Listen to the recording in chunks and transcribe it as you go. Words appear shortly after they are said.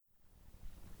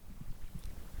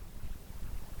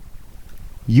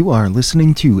You are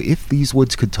listening to If These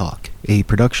Woods Could Talk, a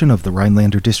production of the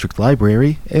Rhinelander District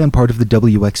Library and part of the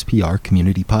WXPR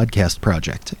Community Podcast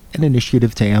Project, an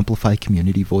initiative to amplify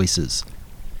community voices.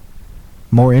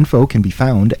 More info can be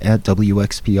found at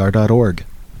wxpr.org.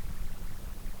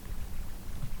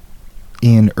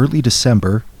 In early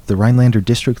December, the Rhinelander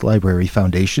District Library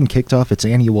Foundation kicked off its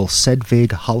annual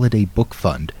Sedvig Holiday Book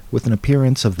Fund with an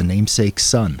appearance of the namesake's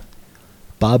son.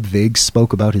 Bob Vigg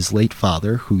spoke about his late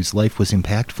father, whose life was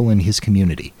impactful in his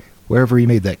community, wherever he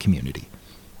made that community.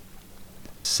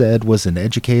 Sed was an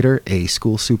educator, a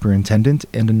school superintendent,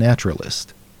 and a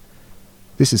naturalist.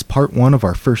 This is part one of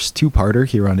our first two-parter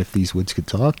here on If These Woods Could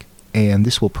Talk, and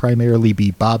this will primarily be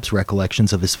Bob's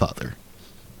recollections of his father.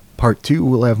 Part two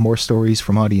will have more stories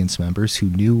from audience members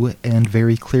who knew and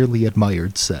very clearly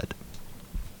admired Sed.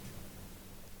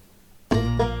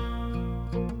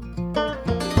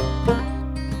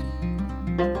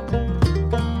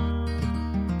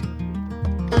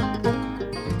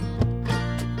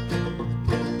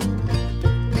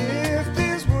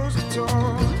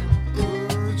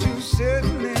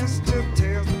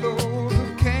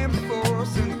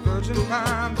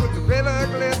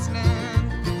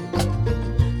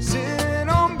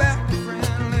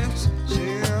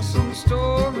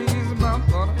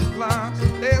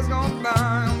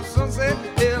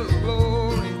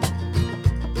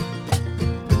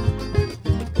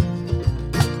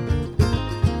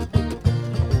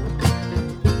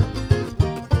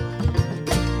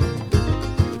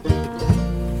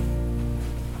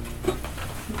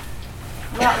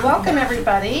 Welcome,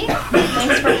 everybody.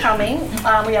 Thanks for coming.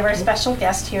 We have our special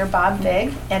guest here, Bob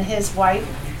Vigg, and his wife,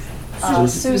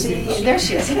 Susie. There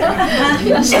she is. She's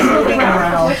moving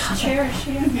around. Which chair is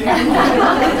she in?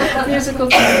 Musical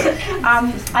chairs.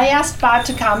 I asked Bob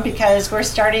to come because we're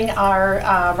starting our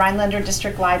Rhinelander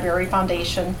District Library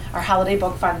Foundation, our holiday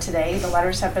book fund today. The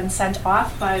letters have been sent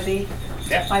off by the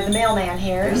mailman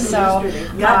here, so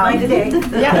got mine today.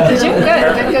 Yeah, did you?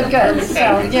 Good.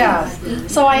 So yeah,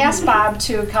 so I asked Bob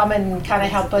to come and kind of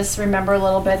help us remember a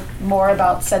little bit more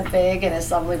about Sed Vigg and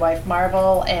his lovely wife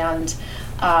Marvel, and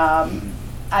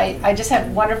I just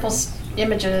have wonderful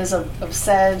images of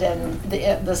Sed, and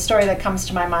the story that comes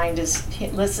to my mind is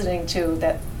listening to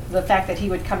the fact that he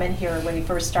would come in here when he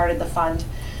first started the fund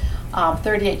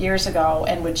 38 years ago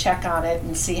and would check on it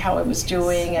and see how it was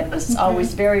doing, and was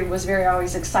always very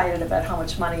excited about how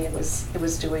much money it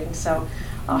was doing. So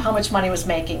how much money it was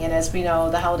making. And as we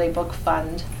know, the Holiday Book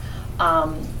Fund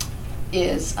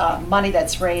is money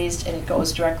that's raised, and it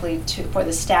goes directly for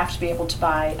the staff to be able to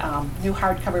buy new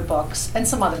hardcover books and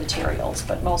some other materials,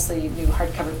 but mostly new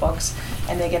hardcover books.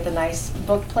 And they get the nice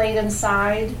book plate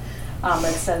inside.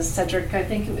 It says Cedric, I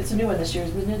think it's a new one this year,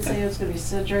 didn't it say it was going to be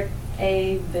Cedric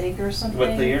A. Vigg or something?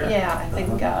 What the year? Yeah, I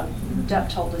think Deb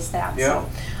told us that. Yeah.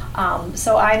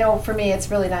 So I know for me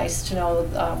it's really nice to know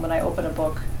when I open a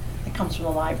book, it comes from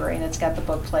the library and it's got the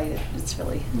book plate. It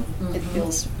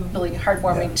feels really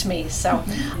heartwarming to me. So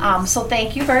so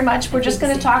thank you very much. We're just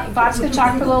going to talk, Bob's going to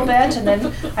talk for a little bit, and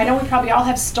then I know we probably all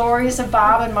have stories of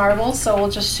Bob and Marvel, so we'll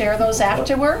just share those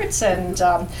afterwards. And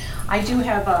I do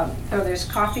have, there's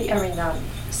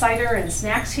cider and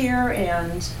snacks here,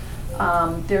 and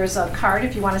there's a card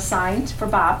if you want to sign for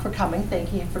Bob for coming.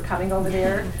 Thank you for coming over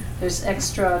there. There's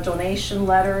extra donation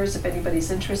letters if anybody's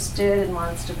interested and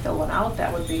wants to fill one out.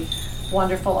 That would be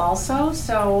wonderful also.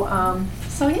 So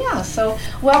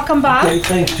welcome, Bob. Okay,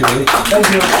 thanks, Julie.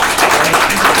 Thank you.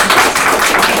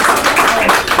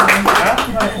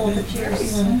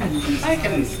 I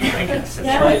can sit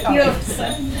Yeah, you have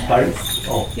sun. Pardon?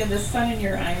 Oh. You have the sun in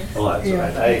your eyes. Oh, that's all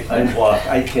right.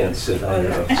 I can't sit. I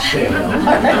have to stand up.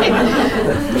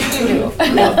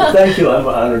 Thank you. I'm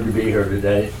honored to be here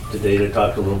today to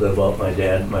talk a little bit about my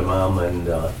dad, my mom, and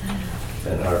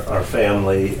our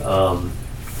family.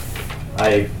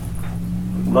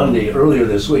 Earlier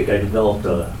this week, I developed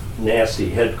a nasty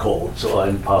head cold, so I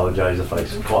apologize if I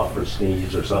cough or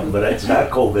sneeze or something, but it's not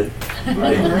COVID.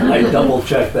 I double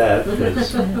checked that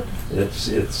because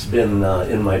it's been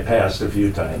in my past a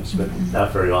few times, but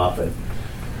not very often.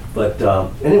 But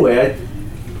anyway,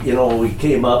 we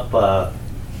came up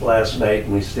last night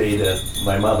and we stayed at,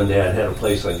 my mom and dad had a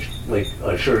place on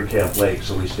Sugar Camp Lake,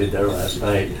 so we stayed there last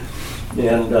night.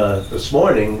 And this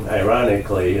morning,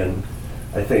 ironically, and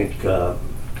I think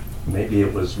maybe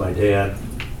it was my dad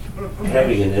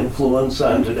having an influence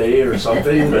on today or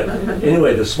something, but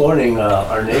anyway, this morning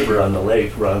our neighbor on the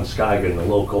lake, Ron Scoggin, the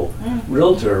local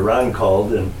realtor, Ron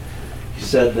called, and he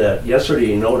said that yesterday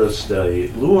he noticed a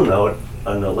loon out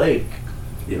on the lake.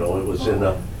 It was in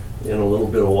a little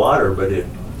bit of water, but it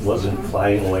wasn't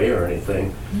flying away or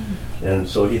anything. And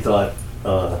so he thought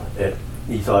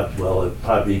he thought, well, it'd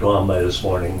probably be gone by this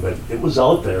morning, but it was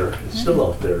out there. It's still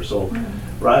out there. So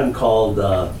Ron called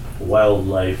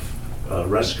wildlife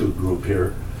rescue group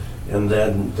here, and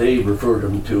then they referred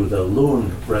him to the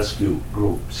loon rescue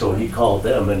group. So he called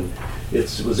them, and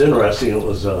it was interesting. It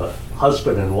was a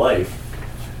husband and wife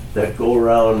that go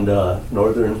around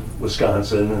northern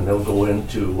Wisconsin, and they'll go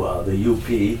into the UP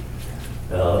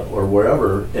or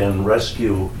wherever and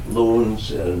rescue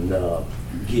loons and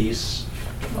geese,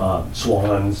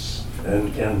 swans,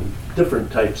 and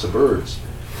different types of birds.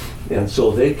 And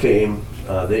so they came,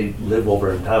 they live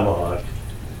over in Tomahawk,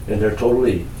 and they're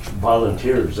totally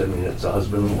volunteers. I mean, it's a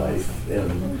husband and wife.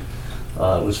 And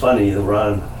it was funny,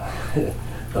 Ron,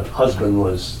 the husband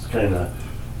was kind of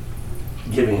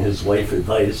giving his wife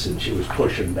advice, and she was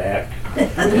pushing back.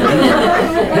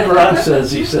 And Ron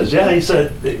says, he said, you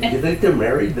think they're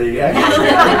married? They actually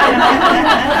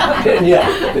and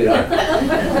yeah, they are.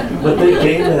 But they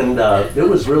came, and it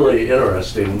was really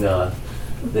interesting.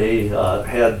 They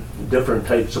had different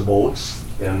types of boats,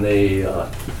 and they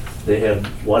had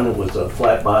one that was a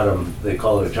flat bottom, they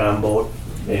call it a John boat,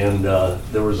 and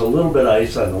there was a little bit of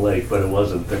ice on the lake, but it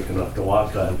wasn't thick enough to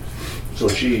walk on. So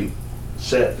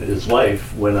his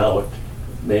wife went out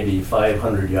maybe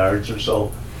 500 yards or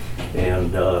so,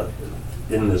 and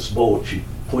in this boat she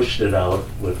pushed it out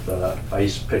with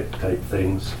ice pick type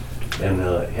things, and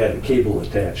had a cable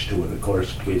attached to it, of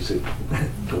course, in case it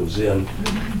goes in.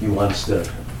 He wants to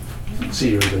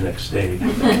see her the next day.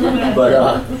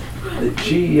 But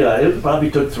it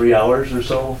probably took 3 hours or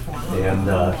so, and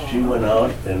she went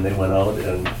out, and they went out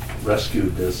and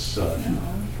rescued this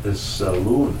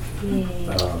loon.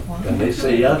 And they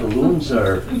say, yeah, the loons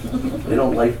they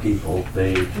don't like people.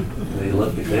 They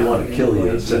want to kill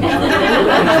you, essentially.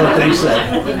 That's what they said.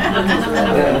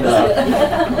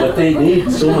 And, but they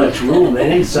need so much room. They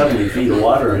need 70 feet of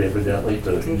water, evidently,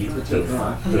 to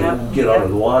get out of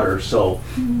the water. So,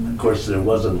 of course, there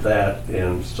wasn't that.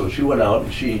 And so she went out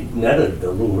and she netted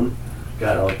the loon,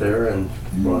 got out there and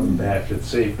brought them back and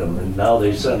saved them. And now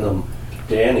they send them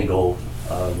to Anigo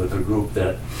with a group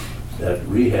that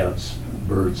rehabs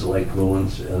birds like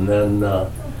loons. And then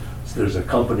there's a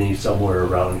company somewhere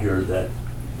around here that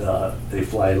they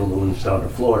fly the loons down to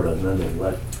Florida, and then they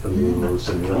let the loon loose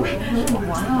in the ocean.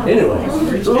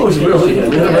 Anyway, so it was really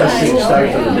an interesting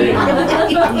start to the day.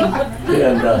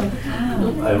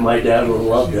 And my dad would have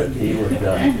loved it. It would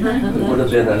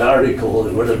have been an article.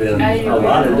 It would have been a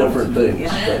lot of different things.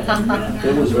 But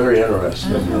it was very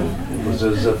interesting. It was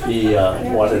as if he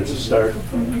wanted to start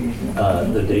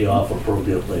the day off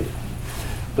appropriately.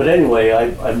 But anyway,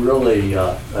 I'm really,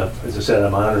 as I said,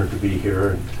 I'm honored to be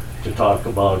here and to talk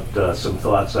about some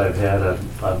thoughts I've had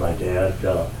on my dad,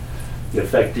 the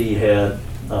effect he had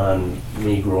on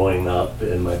me growing up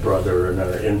and my brother and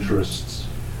our interests.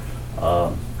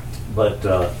 But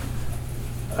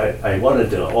I wanted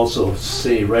to also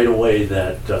say right away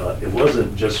that it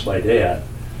wasn't just my dad.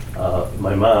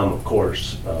 My mom, of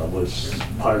course, was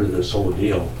part of this whole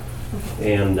deal.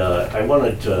 And I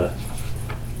wanted to,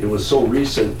 it was so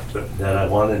recent that I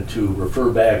wanted to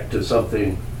refer back to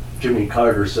something Jimmy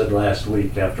Carter said last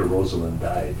week after Rosalind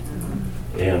died.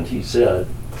 And he said,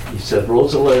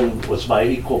 Rosalind was my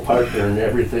equal partner in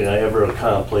everything I ever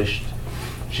accomplished.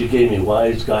 She gave me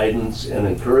wise guidance and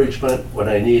encouragement when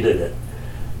I needed it.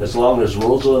 As long as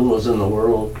Rosalind was in the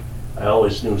world, I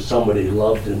always knew somebody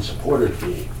loved and supported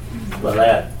me.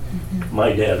 But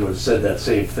my dad would have said that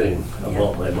same thing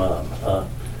about my mom.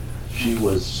 She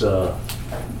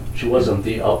wasn't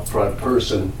the upfront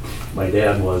person, my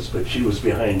dad was, but she was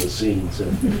behind the scenes.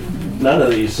 And none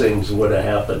of these things would have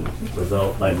happened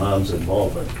without my mom's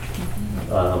involvement.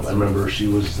 I remember she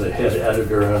was the head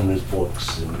editor on his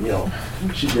books, and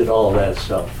she did all that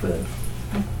stuff.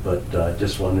 But I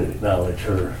just wanted to acknowledge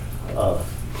her.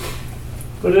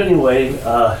 But anyway,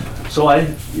 so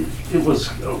it was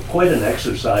quite an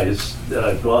exercise that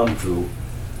I've gone through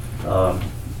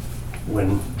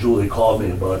when Julie called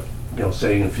me about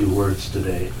saying a few words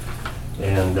today.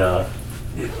 And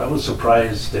I was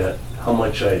surprised at how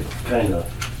much I'd kind of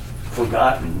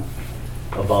forgotten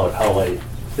about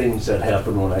things that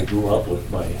happened when I grew up with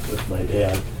my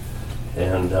dad.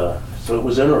 And so it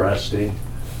was interesting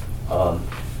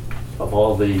of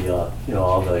all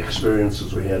the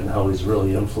experiences we had and how he's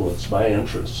really influenced my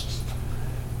interests.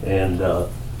 And a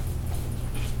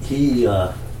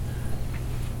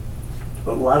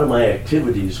lot of my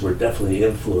activities were definitely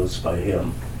influenced by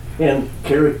him. And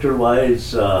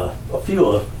character-wise, a few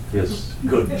of his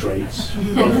good traits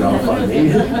rubbed off on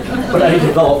me, but I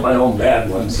developed my own bad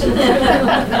ones.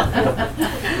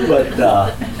 But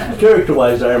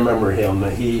character-wise, I remember him.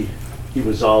 He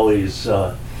was always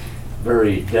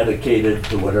very dedicated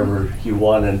to whatever he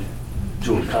wanted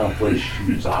to accomplish.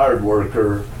 He was a hard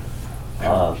worker.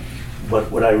 But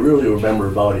what I really remember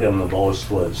about him the most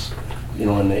was, you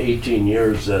know, in the 18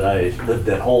 years that I lived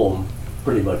at home,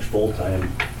 pretty much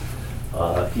full-time,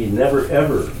 he never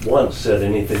ever once said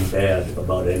anything bad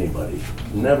about anybody.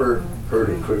 Never heard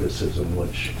a criticism,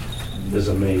 which is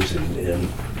amazing, and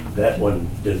that one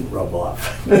didn't rub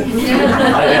off.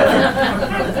 I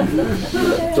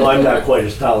haven't. So I'm not quite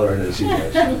as tolerant as he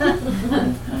was.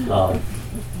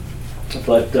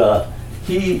 But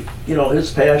he, you know,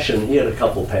 his passion, he had a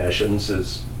couple passions,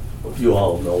 as you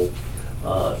all know.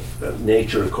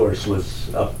 Nature, of course,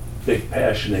 was a big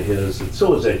passion of his, and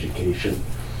so was education.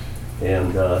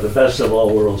 And the best of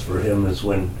all worlds for him is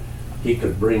when he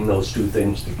could bring those two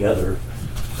things together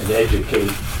and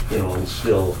educate, you know, and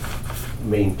still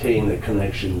maintain the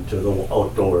connection to the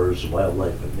outdoors,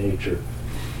 wildlife, and nature.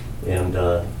 And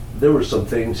there were some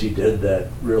things he did that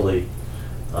really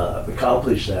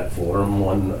accomplished that for him.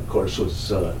 One, of course,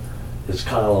 was his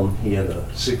column. He had for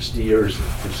 60 years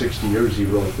he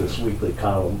wrote this weekly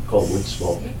column called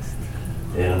Woodsmoke.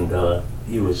 And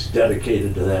he was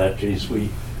dedicated to that. Geez, we'd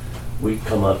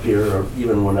come up here,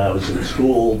 even when I was in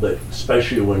school, but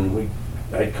especially when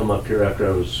I'd come up here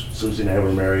after Susie and I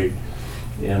were married,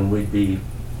 and we'd be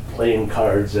playing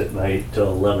cards at night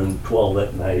till 11, 12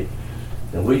 at night,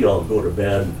 and we'd all go to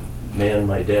bed. Man,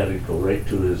 my dad would go right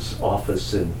to his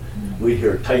office, and we'd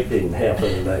hear typing half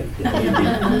of the night. And he'd be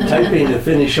typing to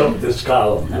finish up this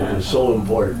column. It was so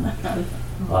important.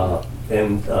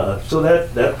 So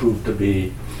that proved to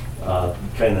be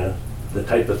kind of the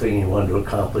type of thing he wanted to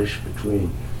accomplish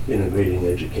between integrating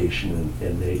education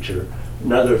and nature.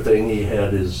 Another thing he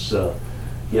had is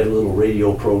he had a little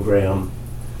radio program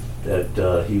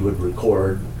that he would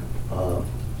record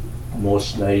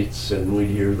most nights, and we'd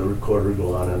hear the recorder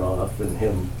go on and off, and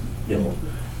him, you know,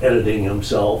 editing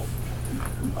himself.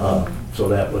 So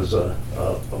that was a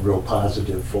real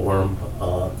positive for him.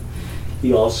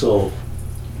 He also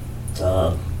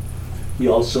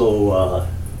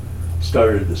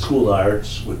started the School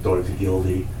Arts with Dorothy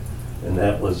Gildy, and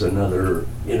that was another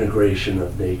integration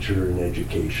of nature and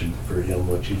education for him,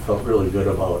 which he felt really good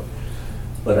about.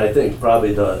 But I think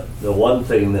probably the one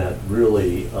thing that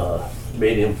really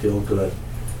made him feel good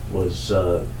was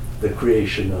the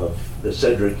creation of the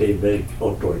Cedric A. Big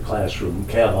Outdoor Classroom,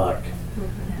 CAVOC,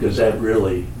 because that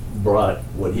really brought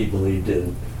what he believed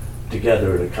in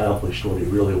together and accomplished what he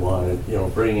really wanted, you know,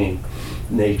 bringing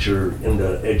nature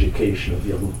into education of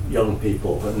young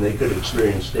people, and they could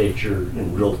experience nature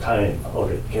in real time out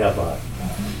at CAVOC.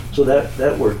 So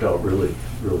that worked out really,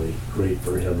 really great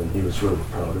for him, and he was really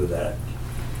proud of that.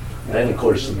 And of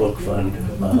course the book fund,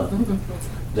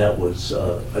 that was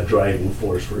a driving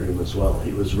force for him as well.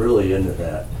 He was really into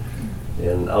that.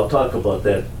 And I'll talk about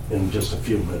that in just a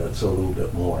few minutes, a little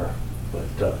bit more.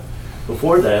 But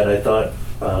before that, I thought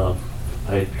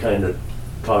I'd kind of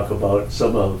talk about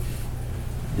some of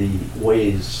the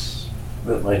ways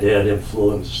that my dad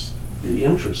influenced the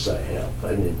interests I have.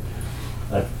 I mean,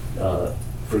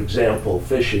 for example,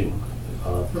 fishing.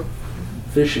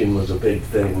 Fishing was a big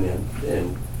thing,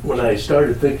 and when I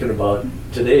started thinking about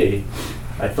today,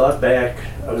 I thought back,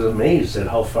 I was amazed at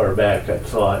how far back I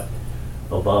thought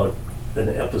about an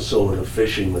episode of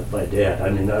fishing with my dad. I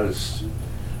mean,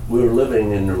 we were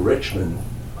living in Richmond.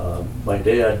 My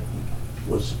dad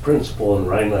was the principal in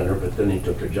Rhinelander, but then he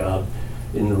took a job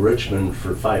in Richmond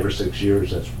for 5 or 6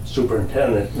 years as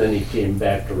superintendent, and then he came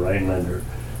back to Rhinelander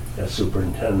as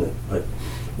superintendent. But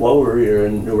while we were here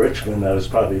in New Richmond, I was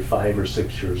probably 5 or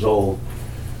 6 years old,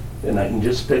 and I can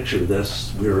just picture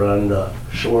this. We were on the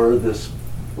shore of this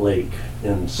lake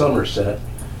in Somerset,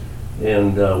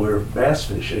 and we were bass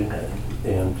fishing,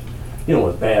 and you know,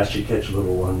 with bass you catch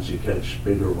little ones, you catch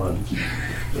bigger ones,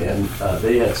 and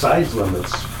they had size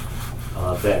limits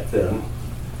back then,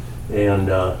 and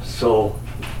so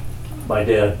my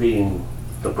dad, being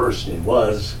the person he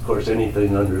was, of course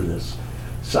anything under this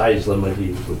size limit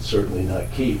he would certainly not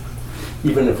keep,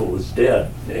 even if it was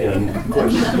dead. And of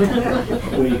course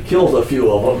we killed a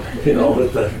few of them, you know,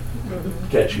 with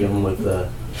catching them with the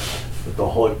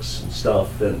hooks and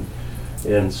stuff,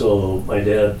 and so my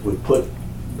dad would put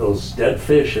those dead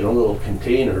fish in a little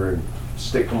container and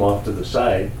stick them off to the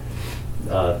side.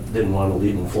 Didn't want to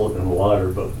leave them floating in the water,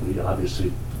 but we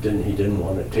obviously didn't. He didn't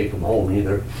want to take them home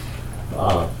either.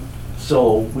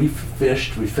 So we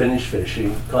finished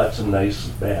fishing, caught some nice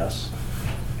bass,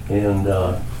 and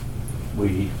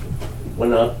we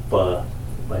went up,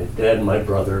 my dad and my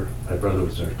brother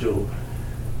was there too,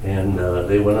 and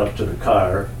they went up to the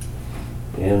car,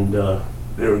 and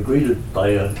they were greeted by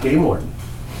a game warden.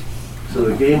 So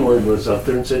the game warden was up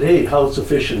there and said, "Hey, how's the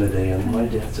fishing today?" And my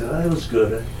dad said, "It was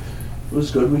good. It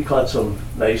was good. We caught some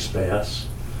nice bass."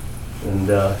 And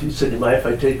he said, "You mind if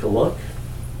I take a look?"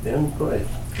 And go ahead.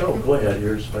 "Oh, go ahead.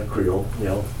 Here's my creel.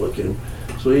 Look in."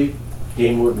 So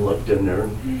game warden looked in there,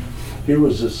 and here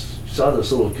was saw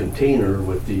this little container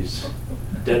with these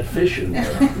dead fish in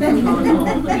there.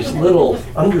 These little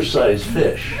undersized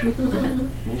fish. And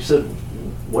he said,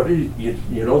 "What are you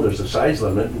know, there's a size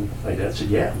limit." And my dad said,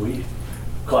 "Yeah, we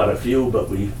caught a few, but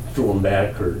we threw them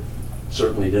back, or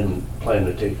certainly didn't plan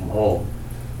to take them home."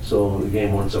 So the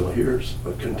game warden said, "Well, here's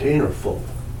a container full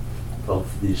of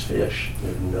these fish."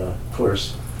 And of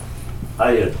course,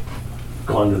 I had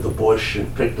gone to the bush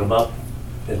and picked them up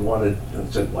and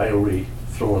said, "Why are we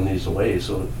throwing these away?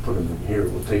 So put them in here,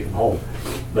 we'll take them home."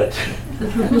 But,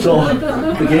 so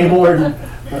the game warden,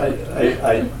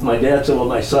 my dad said, "Well,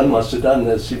 my son must have done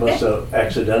this. He must have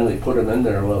accidentally put them in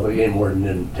there." Well, the game warden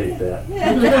didn't take that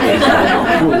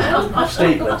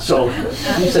statement. So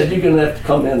he said, "You're gonna have to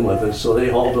come in with us." So they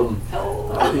hauled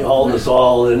us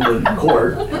all into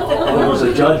court. And there was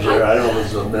a judge there, I don't know, it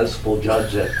was a municipal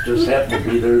judge that just happened to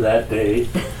be there that day.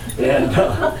 And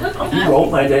he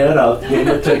wrote my dad up, gave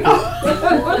him a ticket,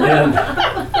 and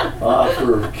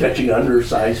for catching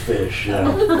undersized fish. And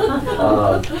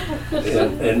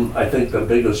I think the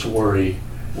biggest worry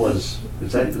was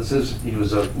he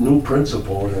was a new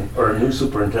principal or a new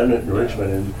superintendent in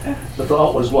Richmond, and the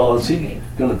thought was, well, is he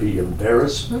going to be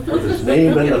embarrassed with his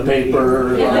name in the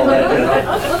paper and all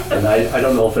that? And I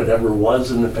don't know if it ever was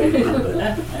in the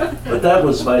paper, but that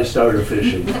was my start of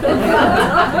fishing.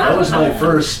 That was my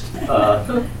first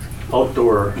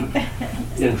outdoor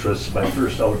interest, my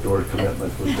first outdoor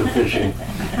commitment was to fishing.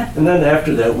 And then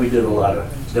after that, we did a lot of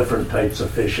different types of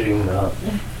fishing.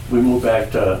 We moved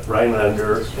back to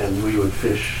Rhinelander, and we would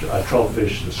trout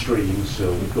fish the streams. So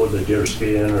we'd go to the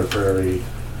Deerskin or Prairie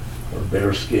or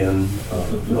Bearskin,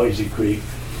 Noisy Creek.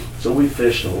 So we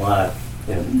fished a lot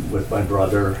with my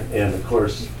brother, and of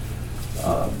course,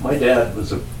 my dad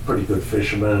was a pretty good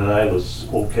fisherman, and I was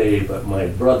okay, but my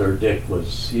brother Dick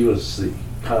was the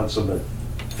consummate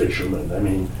fisherman. I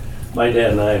mean, my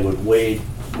dad and I would wade,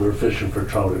 we were fishing for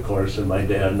trout, of course, and my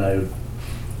dad and I would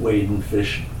wade and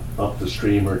fish up the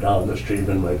stream or down the stream,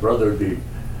 and my brother would be,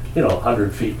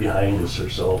 100 feet behind us or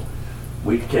so.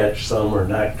 We'd catch some or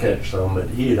not catch some, but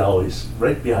he'd always,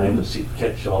 right behind us, he'd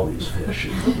catch all these fish.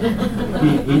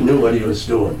 He knew what he was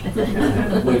doing.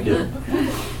 We didn't.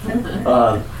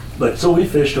 But so we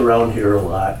fished around here a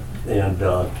lot, and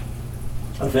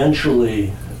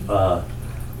eventually,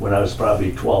 when I was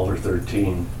probably 12 or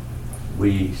 13,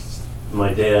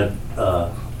 my dad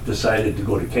decided to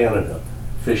go to Canada,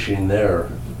 fishing there.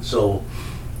 So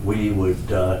we would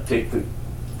take the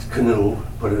canoe,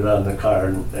 put it on the car,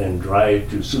 and drive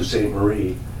to Sault Ste.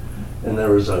 Marie. And there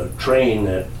was a train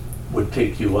that would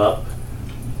take you up,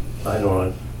 I don't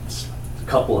know, a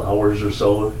couple of hours or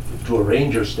so to a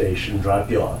ranger station, drop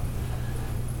you off.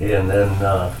 And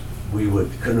then we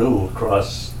would canoe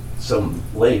across some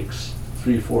lakes,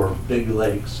 3-4 big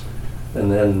lakes,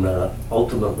 and then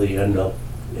ultimately end up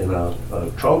in a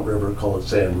trout river called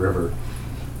Sand River,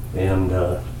 and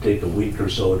take a week or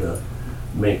so to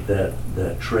make that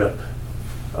trip,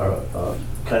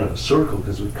 kind of a circle,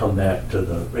 because we'd come back to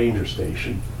the ranger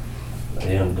station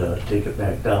and take it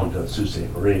back down to Sault Ste.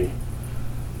 Marie.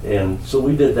 And so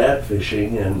we did that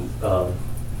fishing, and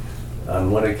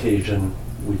on one occasion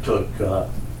we took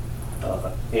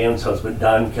Ann's husband,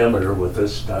 Don Kemmerer, with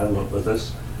us. Don went with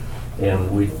us,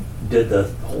 and we did the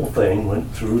whole thing,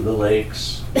 went through the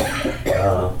lakes,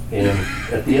 and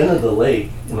at the end of the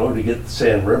lake, in order to get to the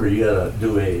Sand River, you gotta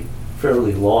do a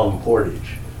fairly long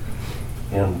portage.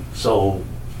 And so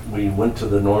we went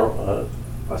to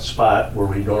a spot where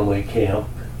we normally camp,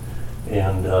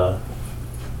 and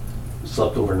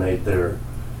slept overnight there.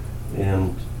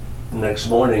 And next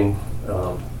morning,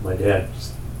 my dad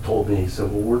told me, he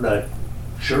said, "Well, we're not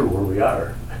sure where we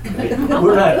are.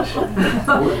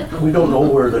 We don't know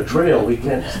where the trail, we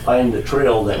can't find the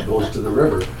trail that goes to the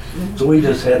river." So we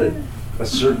just headed a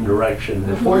certain direction.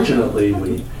 And fortunately,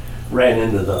 we ran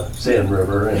into the Sand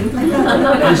River and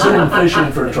started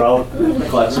fishing for trout,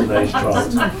 caught some nice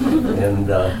trout,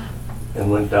 and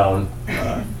went down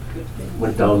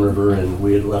river, and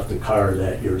we had left the car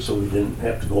that year, so we didn't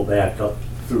have to go back up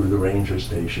through the ranger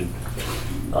station.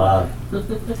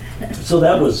 So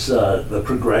that was the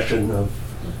progression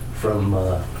from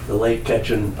the lake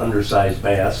catching undersized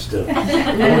bass to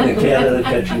going to Canada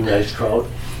catching nice trout.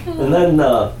 And then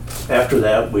after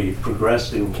that, we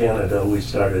progressed in Canada. We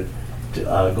started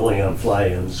going on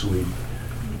fly-ins. We'd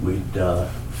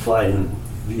fly in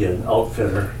via an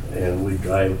outfitter, and we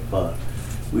drive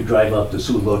up to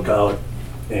Sioux Lookout,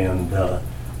 and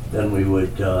then we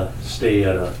would stay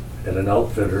at an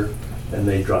outfitter, and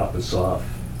they drop us off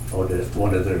out at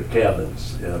one of their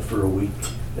cabins for a week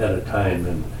at a time,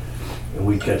 and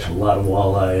we catch a lot of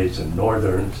walleyes and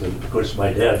northerns, and of course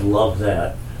my dad loved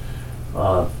that.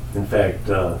 In fact,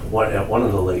 at one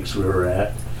of the lakes we were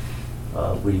at,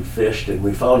 we fished and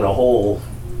we found a hole,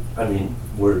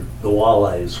 where the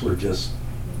walleyes were just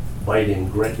biting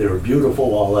great. They were beautiful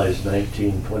walleyes,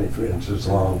 19, 23 inches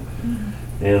long,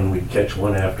 and we'd catch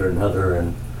one after another,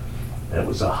 and that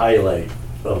was a highlight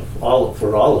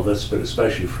for all of us, but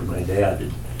especially for my dad.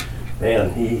 And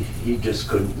man, he just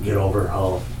couldn't get over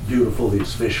how beautiful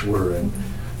these fish were, and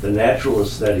the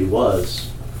naturalist that he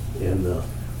was, and the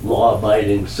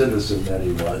law-abiding citizen that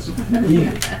he was,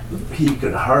 he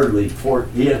could hardly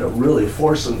he had to really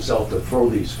force himself to throw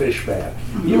these fish back.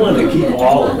 He wanted to keep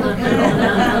all of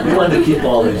them, He wanted to keep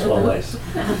all these walleyes.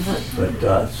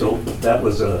 But so that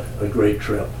was a great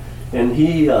trip, and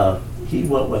he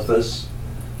went with us.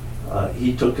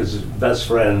 He took his best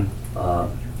friend,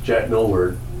 Jack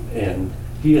Millward, and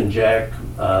he and Jack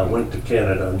went to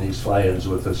Canada on these fly-ins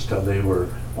with us till they were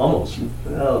almost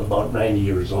about 90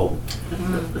 years old.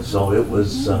 So it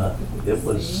was an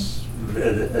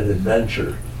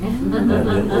adventure, and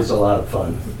it was a lot of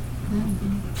fun.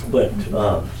 But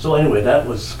so anyway, that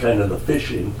was kind of the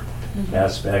fishing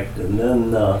aspect, and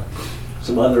then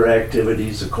some other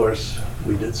activities. Of course,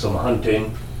 we did some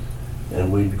hunting,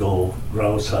 and we'd go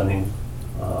grouse hunting.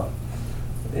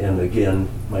 And again,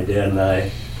 my dad and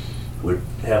I would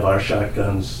have our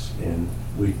shotguns, and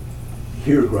we'd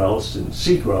hear grouse and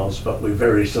see grouse, but we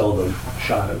very seldom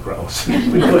shot a grouse. We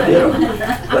could hit them.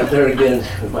 But there again,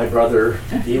 my brother,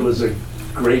 he was a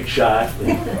great shot,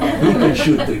 and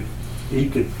he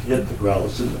could hit the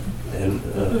grouse and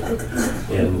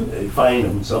find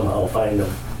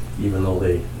them, even though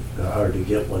they're hard to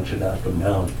get once you knock them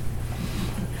down.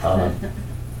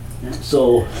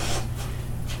 So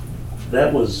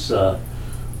that was the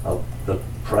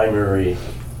primary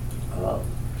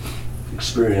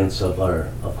experience of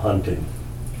hunting,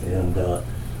 and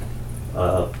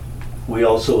we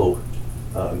also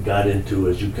got into,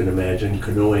 as you can imagine,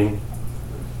 canoeing.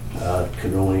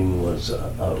 Canoeing was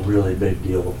a really big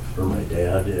deal for my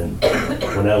dad, and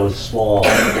when I was small,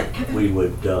 we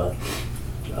would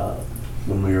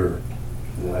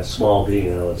when I was small,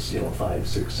 being I was 5,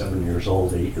 6, 7 years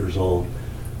old, 8 years old,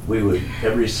 we would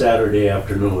every Saturday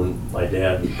afternoon, my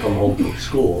dad would come home from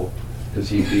school, because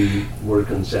he'd be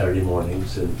working Saturday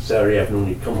mornings, and Saturday afternoon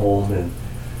he'd come home and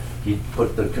he'd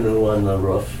put the canoe on the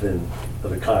roof of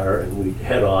the car, and we'd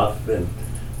head off, and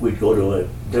we'd go to a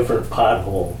different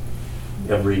pothole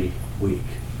every week.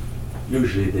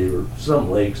 Usually they were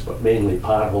some lakes, but mainly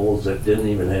potholes that didn't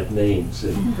even have names,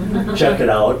 and check it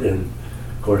out. And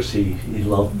of course he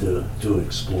loved to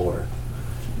explore,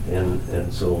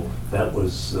 and so that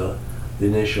was the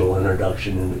initial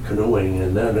introduction into canoeing.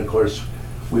 And then of course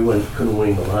we went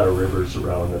canoeing a lot of rivers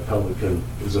around. The Pelican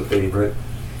was a favorite,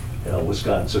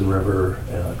 Wisconsin River,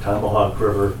 Tomahawk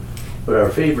River. But our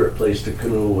favorite place to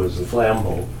canoe was the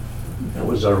Flambeau. That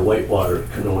was our whitewater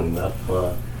canoeing up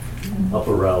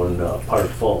around Park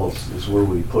Falls is where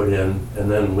we put in.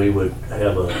 And then we would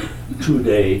have a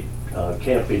 2-day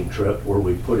camping trip where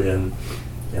we put in,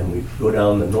 and we'd go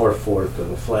down the North Fork of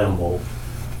the Flambeau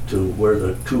to where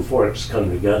the two forks come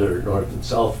together, North and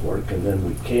South Fork, and then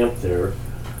we'd camp there.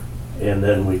 And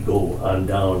then we'd go on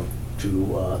down to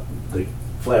the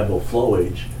Flambeau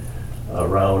flowage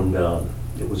around,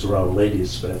 it was around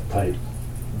Ladysmith type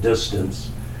distance,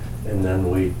 and then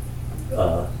we'd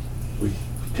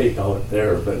take out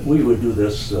there. But we would do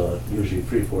this usually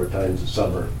 3-4 times a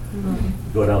summer,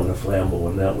 go down to Flambeau,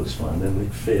 and that was fun. Then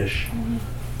we'd fish,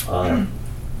 and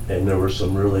there were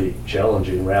some really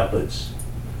challenging rapids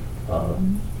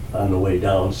on the way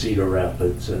down, Cedar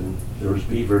Rapids, and there was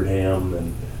Beaver Dam,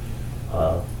 and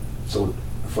so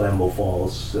Flambeau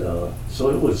Falls. So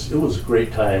it was a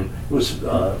great time. It was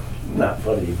not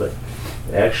funny, but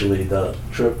actually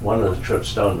one of the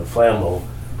trips down to Flambeau,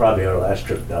 probably our last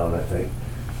trip down, I think,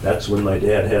 that's when my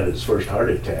dad had his first heart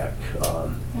attack.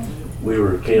 We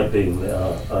were camping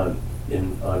on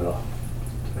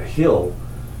a hill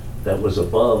that was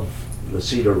above the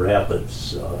Cedar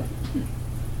Rapids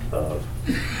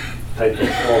type of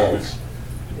falls,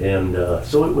 and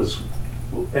so it was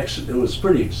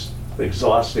pretty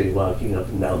exhausting walking up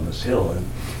and down this hill, and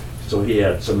so he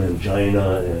had some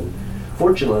angina. And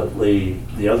fortunately,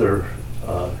 the other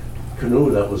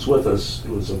canoe that was with us,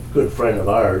 it was a good friend of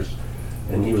ours,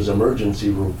 and he was emergency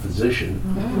room physician.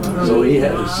 So he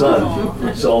had his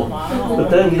son. So, but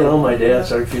then, my dad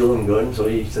started feeling good, and so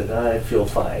he said, I feel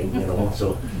fine,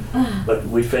 so. But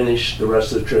we finished the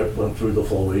rest of the trip, went through the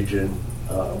foliage, and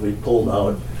we pulled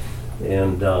out,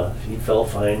 and he felt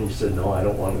fine. He said, no, I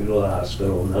don't want to go to the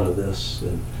hospital, none of this.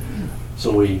 And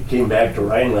so we came back to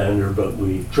Rhinelander, but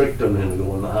we tricked him into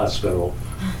going to the hospital.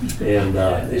 And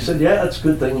they said, yeah, it's a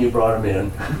good thing you brought him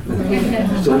in.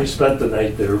 So we spent the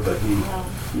night there, but he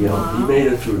made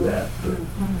it through that.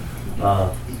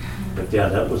 But yeah,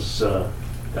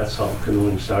 that's how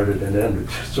canoeing started and ended,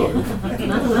 sort of.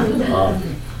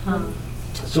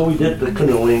 So we did the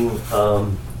canoeing.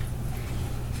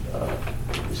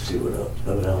 Let's see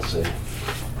what else say.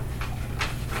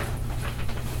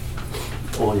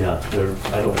 Oh yeah,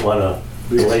 I don't want to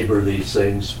belabor these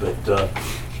things, but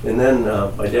and then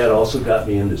my dad also got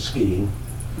me into skiing.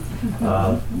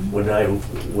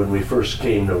 When we first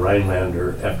came to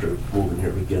Rhinelander after moving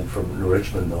here again from New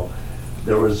Richmond, though,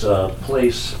 there was a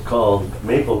place called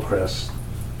Maple Crest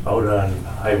out on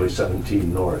Highway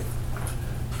 17 North.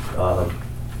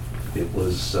 It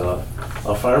was a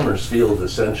farmer's field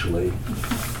essentially,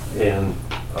 and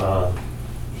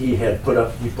he put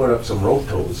up some rope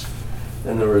tows,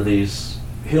 and there were these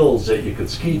hills that you could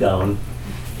ski down,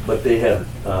 but they had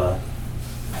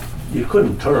you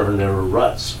couldn't turn. There were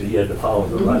ruts, but you had to follow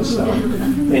the ruts down.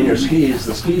 And the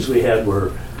skis we had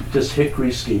were just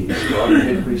hickory skis, long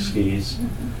hickory skis,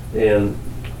 and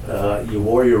you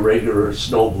wore your regular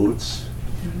snow boots,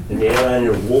 and you had on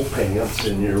your wool pants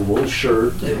and your wool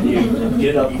shirt, and you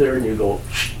get up there and you go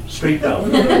straight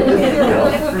down,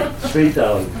 straight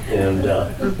down. And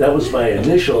that was my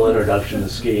initial introduction to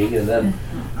skiing. And then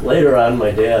later on,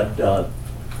 my dad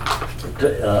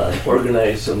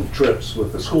organized some trips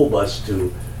with the school bus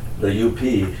to the UP.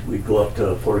 We'd go up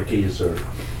to Portuguese or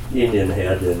Indian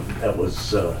Head, and that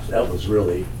was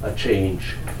really a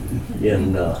change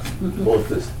in both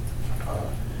the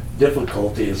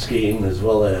difficulty of skiing as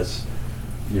well as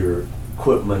your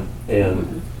equipment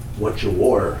and what you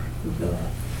wore.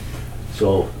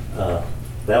 So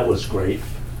that was great,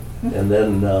 and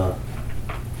then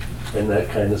that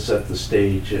kind of set the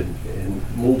stage and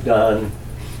moved on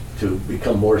to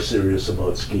become more serious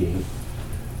about skiing.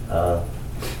 But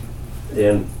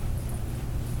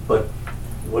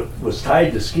what was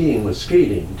tied to skiing was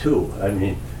skating too. I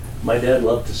mean, my dad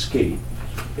loved to skate,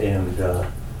 and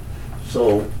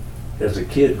so as a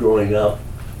kid growing up,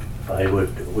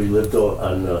 we lived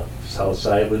on the south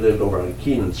side. We lived over on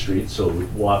Keenan Street, so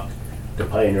we'd walk to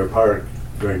Pioneer Park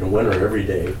during the winter every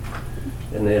day.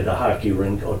 And they had a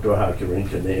outdoor hockey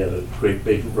rink, and they had a great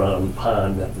big round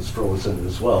pond that was frozen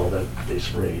as well that they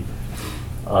sprayed.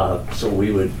 So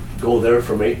we would go there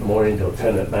from 8 in the morning till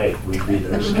 10 at night. We'd be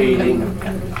there skating,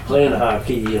 playing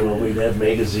hockey. We'd have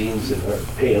magazines in our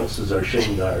pants as our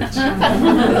shin guards.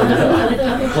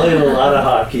 And, playing a lot of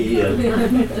hockey, and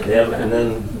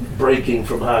then breaking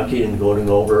from hockey and going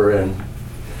over and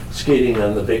skating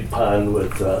on the big pond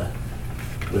with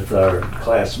our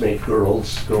classmate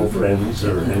girlfriends,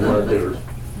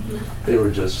 they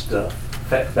were just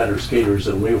better skaters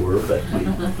than we were, but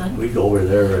we'd go over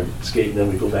there and skate, and then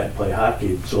we'd go back and play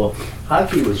hockey. So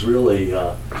hockey was really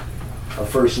a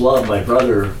first love. My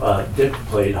brother Dick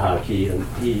played hockey, and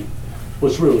he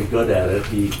was really good at it.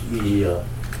 He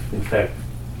in fact,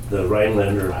 the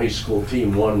Rhinelander high school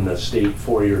team won the state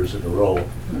 4 years in a row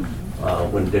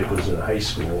when Dick was in high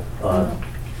school.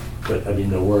 But I mean,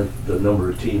 there weren't the number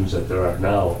of teams that there are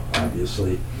now,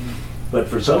 obviously. But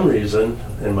for some reason,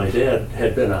 and my dad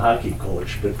had been a hockey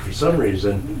coach, but for some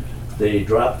reason, they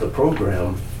dropped the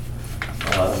program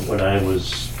when I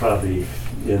was probably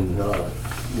in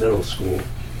middle school.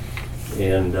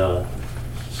 And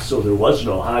so there was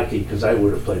no hockey, because I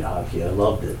would have played hockey. I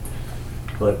loved it.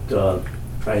 But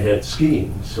I had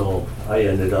skiing, so I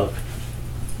ended up,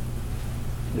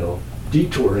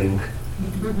 detouring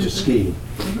to ski,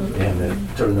 and it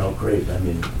turned out great. I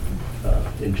mean,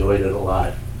 enjoyed it a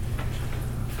lot.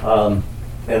 And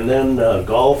then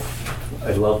golf.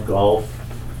 I love golf.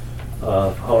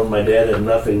 However, my dad had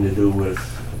nothing to do with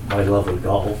my love of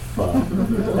golf.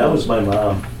 That was my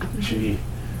mom. She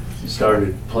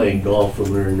started playing golf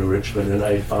when we were in New Richmond, and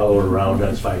I'd follow her around. I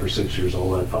was 5 or 6 years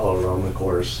old. I'd follow her around the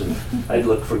course, and I'd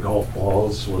look for golf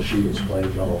balls while she was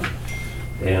playing golf.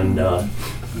 And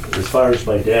as far as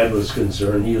my dad was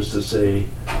concerned, he used to say,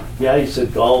 he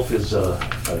said, golf is a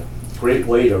great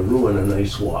way to ruin a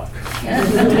nice walk.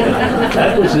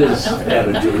 That was his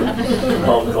attitude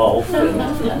about golf.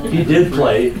 And he did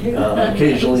play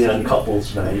occasionally on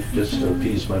couples night just to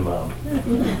appease my mom.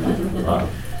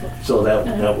 So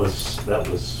that was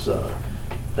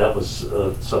that was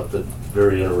something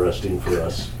very interesting for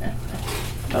us.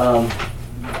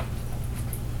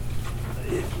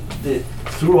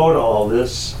 Throughout all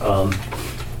this,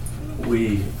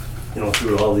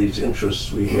 through all these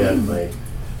interests we had,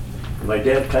 my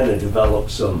dad kind of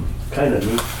developed some kind of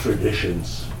neat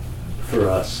traditions for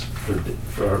us,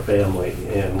 for our family,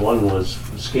 and one was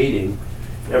skating.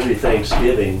 Every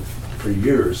Thanksgiving for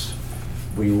years,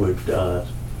 we would go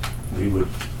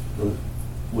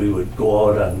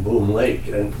out on Boom Lake,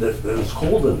 and it was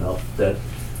cold enough that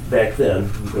back then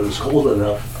it was cold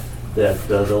enough that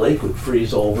the lake would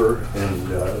freeze over,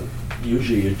 and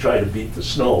usually you'd try to beat the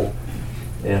snow,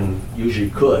 and usually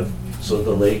could. So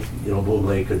the lake, Boom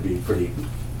Lake could be pretty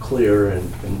clear and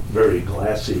very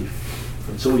glassy.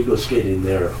 And so we'd go skating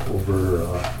there over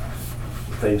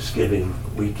Thanksgiving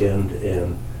weekend,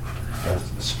 and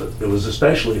it was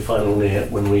especially fun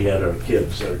when we had our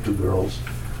kids, our two girls.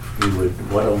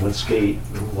 One of them would skate,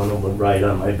 and one of them would ride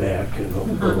on my back in a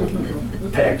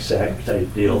little pack sack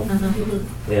type deal.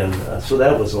 And so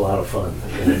that was a lot of fun.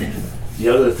 And the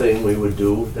other thing we would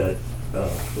do that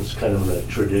was kind of a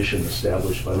tradition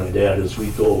established by my dad is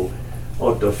we'd go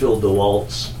out to Phil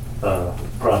DeWalt's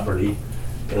property,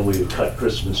 and we would cut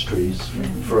Christmas trees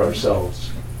for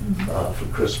ourselves for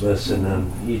Christmas, and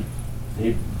then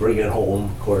he'd bring it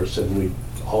home, of course, and we'd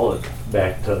haul it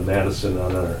back to Madison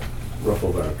on our roof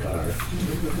of our car.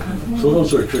 So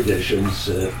those were traditions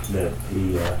that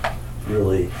he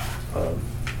really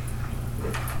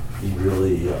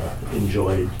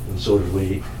enjoyed, and so did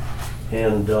we.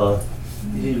 And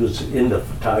he was into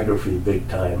photography big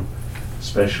time,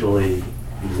 especially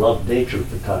he loved nature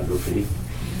photography.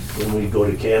 When we'd go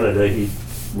to Canada,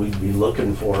 we'd be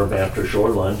looking for him after shore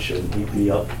lunch, and he'd be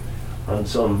up on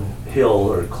some hill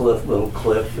or little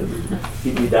cliff, and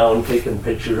he'd be down taking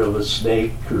pictures of a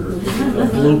snake or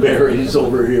blueberries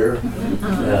over here.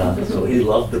 So he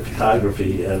loved the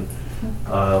photography, and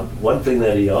one thing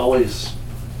that he always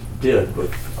did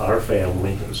with our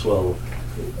family, as well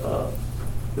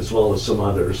as some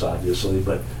others, obviously,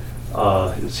 but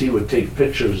is he would take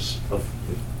pictures of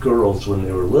girls when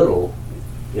they were little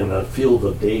in a field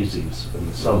of daisies in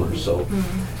the summer. So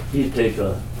he'd take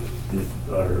my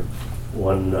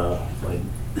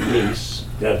niece,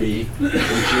 Debbie,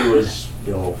 when she was,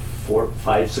 4,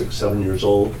 5, 6, 7 years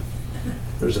old.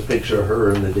 There's a picture of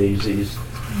her in the daisies.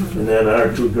 And then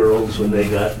our two girls, when they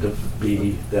got to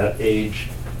be that age,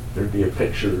 there'd be a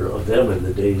picture of them in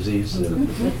the daisies. And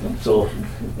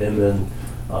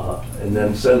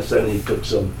then since then he took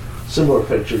some similar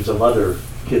pictures of other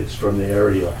kids from the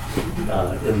area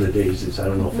in the daisies. I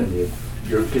don't know if any of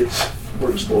your kids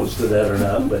were exposed to that or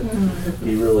not, but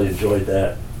he really enjoyed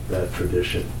that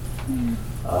tradition.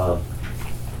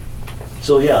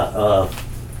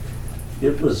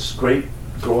 It was great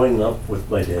growing up with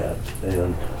my dad,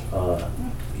 and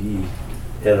he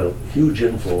had a huge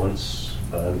influence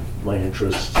on my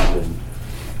interests and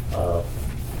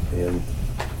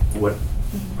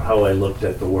how I looked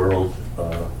at the world.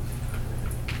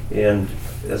 And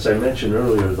as I mentioned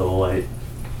earlier, though, I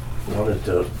wanted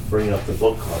to bring up the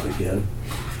book club again.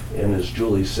 And as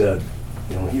Julie said,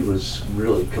 he was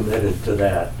really committed to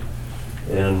that.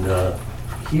 And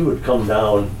he would come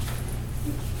down,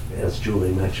 as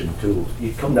Julie mentioned too,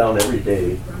 he'd come down every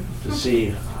day to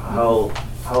see how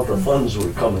the funds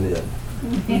were coming in.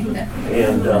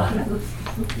 And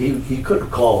he could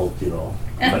have called,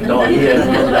 but no, he had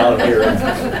to come down here.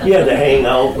 He had to hang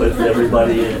out with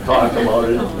everybody and talk about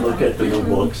it, and look at the new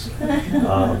books.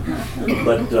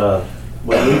 But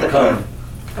when we'd come,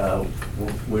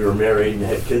 we were married and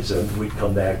had kids, and we'd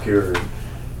come back here. And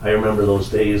I remember those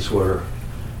days where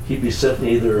he'd be sitting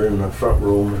either in the front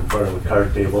room in front of a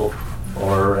card table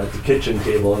or at the kitchen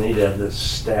table, and he'd have this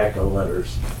stack of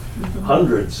letters,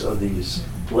 hundreds of these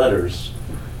letters,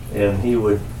 and he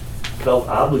felt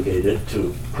obligated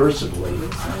to personally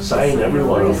sign every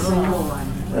one of them.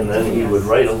 And then he would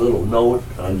write a little note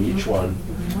on each one,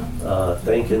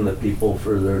 thanking the people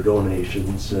for their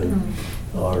donations, and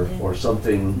or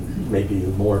something maybe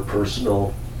more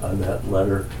personal on that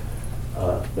letter.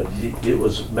 But it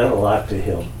meant a lot to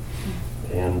him.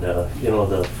 And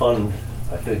the fund,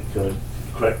 I think,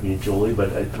 correct me, Julie, but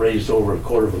it raised over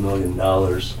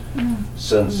 $250,000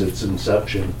 since its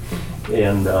inception.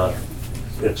 And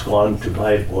it's gone to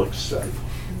buy books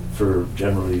for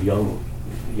generally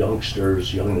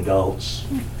youngsters, young adults,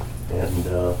 and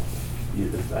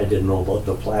I didn't know about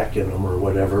the plaque in them or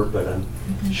whatever, but I'm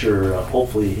sure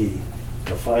hopefully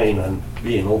the fine on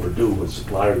being overdue was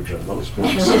large on those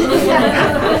books.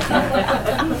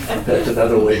 That's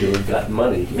another way to have gotten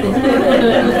money.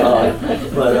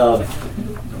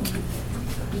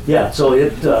 Yeah, so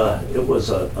it was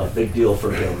a big deal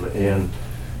for him, and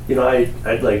you know, I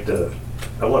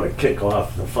want to kick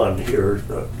off the fund here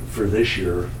for this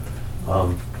year.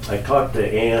 I talked to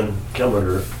Ann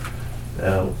Kimmerer,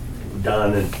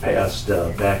 Don had passed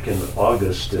back in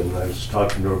August, and I was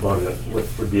talking to her about what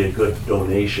would be a good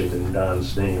donation in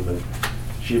Don's name, and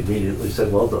she immediately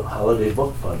said, well, the Holiday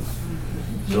Book Fund.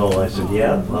 So I said,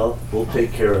 yeah, well, we'll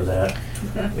take care of that.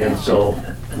 And so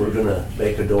we're going to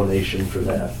make a donation for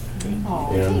that. Oh,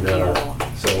 And thank you.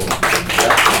 so,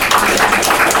 yeah.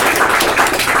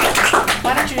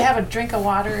 Why don't you have a drink of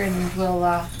water and we'll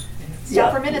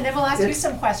stop for a minute, and then we'll ask you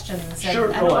some questions. And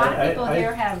Sure. a lot of people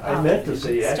here have I meant to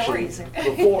say, actually, stories.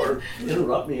 before,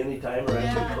 interrupt me anytime or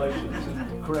ask Yeah. me questions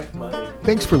and correct my...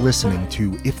 Thanks for listening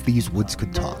to If These Woods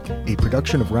Could Talk, a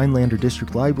production of Rhinelander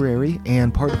District Library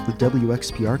and part of the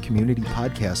WXPR Community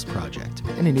Podcast Project,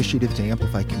 an initiative to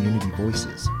amplify community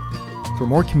voices. For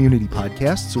more community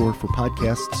podcasts or for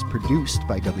podcasts produced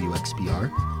by WXPR,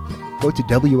 go to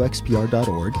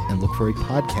WXPR.org and look for a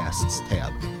Podcasts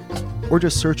tab. Or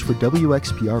just search for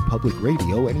WXPR Public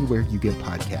Radio anywhere you get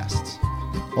podcasts.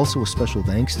 Also a special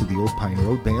thanks to the Old Pine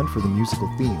Road Band for the musical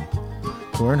theme.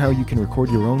 To learn how you can record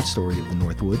your own story of the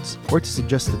Northwoods, or to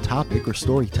suggest a topic or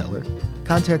storyteller,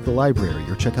 contact the library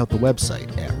or check out the website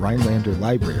at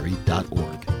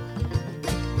rhinelanderlibrary.org.